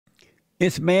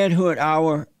It's manhood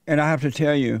hour, and I have to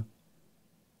tell you,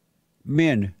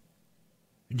 men,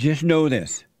 just know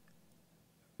this.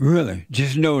 Really,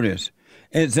 just know this.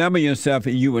 Examine yourself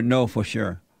and you would know for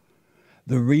sure.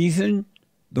 The reason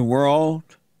the world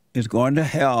is going to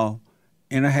hell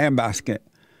in a handbasket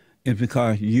is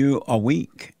because you are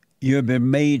weak. You have been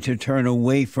made to turn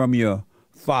away from your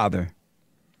Father,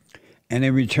 and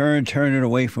in return, turn it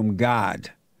away from God.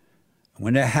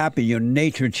 When that happened, your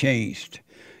nature changed.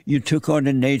 You took on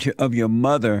the nature of your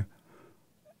mother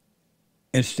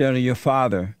instead of your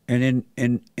father. And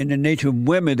in the nature of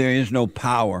women, there is no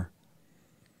power.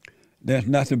 There's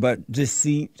nothing but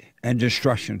deceit and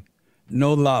destruction.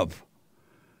 No love.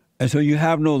 And so you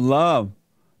have no love,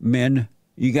 men.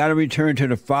 You got to return to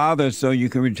the Father so you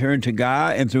can return to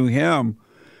God, and through Him,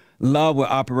 love will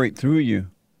operate through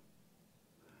you.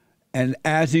 And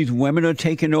as these women are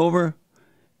taking over,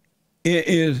 it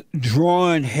is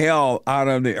drawing hell out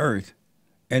of the earth.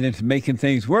 And it's making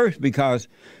things worse because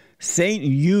Satan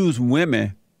used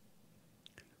women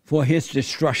for his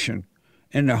destruction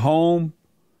in the home,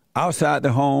 outside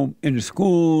the home, in the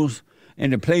schools,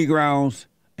 in the playgrounds,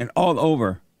 and all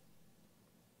over.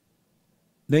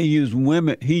 They use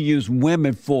women. He used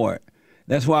women for it.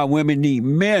 That's why women need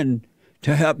men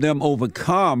to help them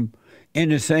overcome in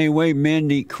the same way men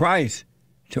need Christ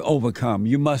to overcome.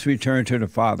 You must return to the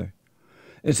Father.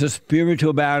 It's a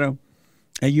spiritual battle,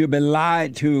 and you've been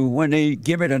lied to when they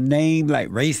give it a name like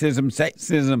racism,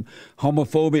 sexism,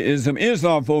 homophobism,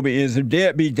 Islamophobism,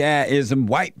 deadbeat dadism,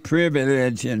 white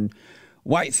privilege, and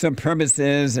white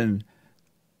supremacists, and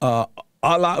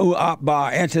Allahu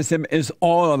Akbar, antisemitism. It's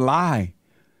all a lie.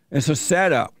 It's a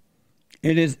setup.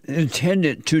 It is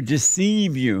intended to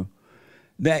deceive you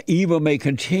that evil may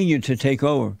continue to take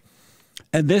over.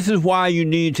 And this is why you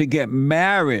need to get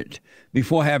married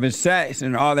before having sex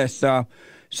and all that stuff,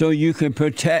 so you can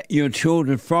protect your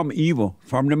children from evil,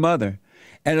 from the mother,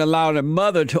 and allow the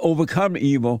mother to overcome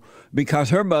evil because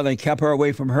her mother kept her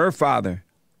away from her father.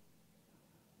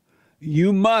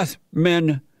 You must,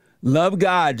 men, love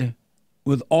God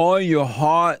with all your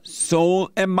heart,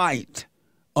 soul, and might,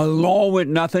 along with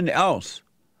nothing else.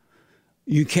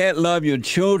 You can't love your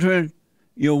children,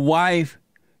 your wife,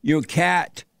 your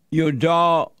cat, your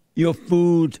dog, your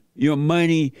food, your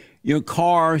money, your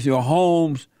cars, your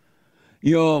homes,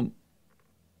 even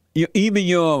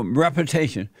your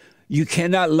reputation. You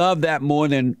cannot love that more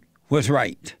than what's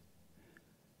right.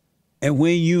 And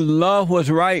when you love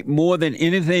what's right more than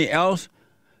anything else,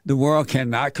 the world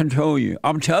cannot control you.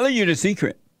 I'm telling you the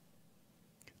secret.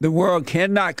 The world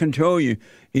cannot control you.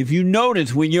 If you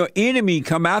notice, when your enemy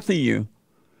come after you,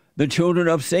 the children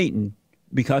of Satan,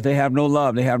 because they have no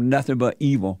love, they have nothing but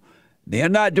evil. They are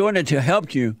not doing it to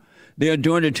help you. They are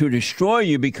doing it to destroy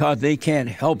you because they can't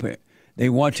help it. They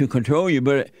want to control you.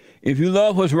 But if you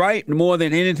love what's right more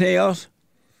than anything else,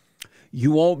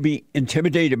 you won't be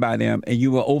intimidated by them, and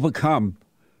you will overcome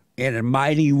in a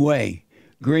mighty way.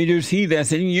 Greater is He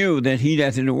that's in you than he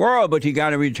that's in the world, but you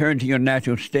got to return to your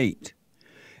natural state.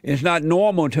 It's not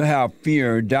normal to have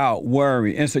fear, doubt,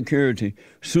 worry, insecurity,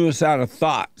 suicidal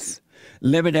thoughts,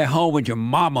 living at home with your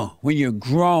mama when you're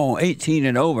grown, 18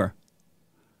 and over.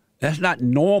 That's not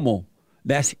normal.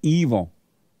 That's evil.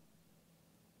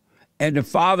 And the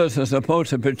fathers are supposed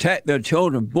to protect their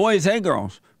children, boys and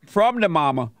girls, from the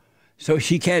mama, so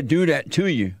she can't do that to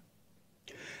you.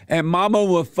 And mama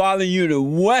will follow you to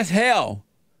what's hell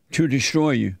to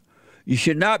destroy you. You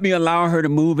should not be allowing her to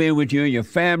move in with you and your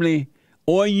family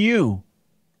or you.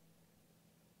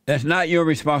 That's not your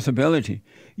responsibility.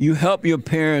 You help your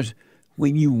parents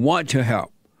when you want to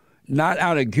help, not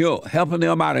out of guilt. Helping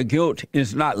them out of guilt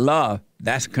is not love.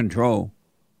 That's control.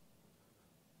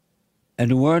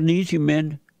 And the world needs you,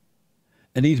 men.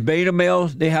 And these beta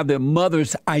males, they have their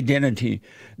mother's identity.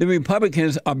 The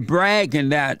Republicans are bragging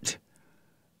that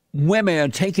women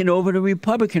are taking over the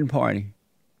Republican Party.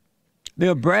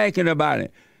 They're bragging about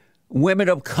it. Women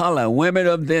of color, women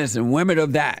of this, and women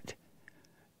of that.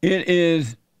 It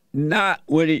is not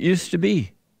what it used to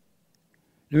be.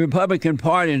 The Republican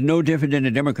Party is no different than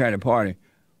the Democratic Party.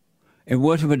 If it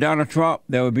wasn't for Donald Trump,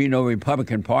 there would be no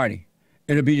Republican Party.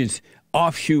 It would be this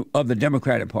offshoot of the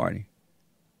Democratic Party.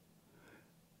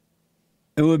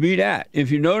 It would be that.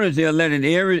 If you notice, they're letting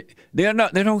they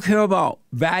don't care about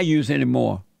values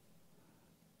anymore.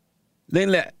 They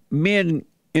let men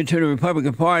into the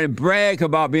Republican Party brag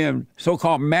about being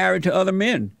so-called married to other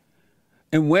men,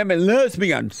 and women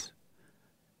lesbians.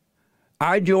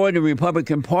 I joined the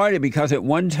Republican Party because at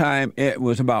one time it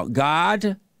was about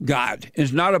God.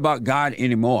 It's not about God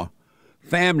anymore.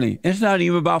 Family. It's not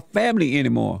even about family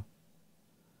anymore.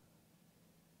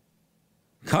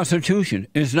 Constitution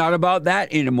is not about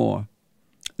that anymore.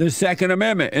 The Second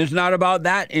Amendment is not about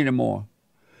that anymore.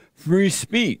 Free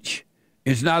speech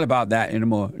is not about that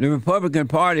anymore. The Republican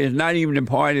Party is not even the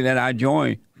party that I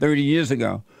joined 30 years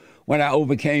ago when I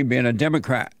overcame being a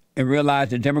Democrat and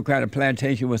realized the Democratic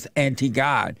plantation was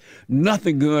anti-God.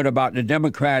 Nothing good about the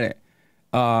Democratic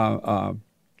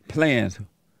plans.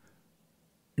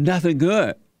 Nothing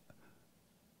good.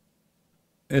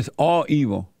 It's all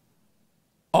evil.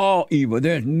 All evil.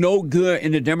 There's no good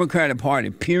in the Democratic Party,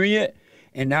 period.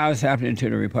 And now it's happening to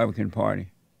the Republican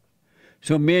Party.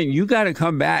 So, men, you got to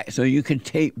come back so you can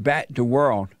take back the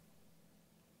world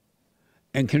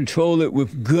and control it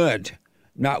with good,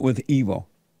 not with evil.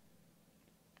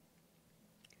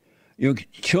 Your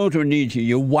children need you.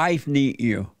 Your wife needs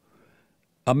you.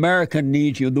 America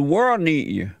needs you. The world needs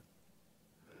you.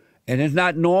 And it's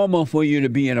not normal for you to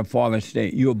be in a fallen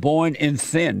state. You were born in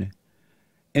sin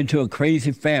into a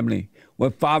crazy family where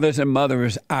fathers and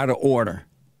mothers are out of order.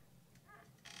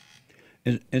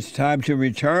 It's time to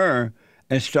return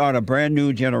and start a brand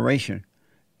new generation.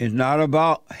 It's not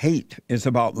about hate. It's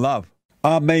about love.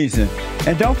 Amazing.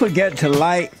 And don't forget to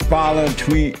like, follow,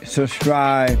 tweet,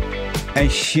 subscribe,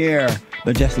 and share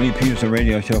the Jesse Lee Peterson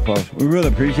Radio Show, folks. We really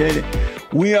appreciate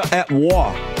it. We are at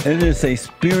war. It is a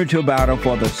spiritual battle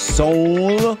for the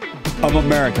soul of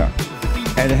America.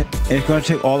 And it's going to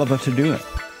take all of us to do it.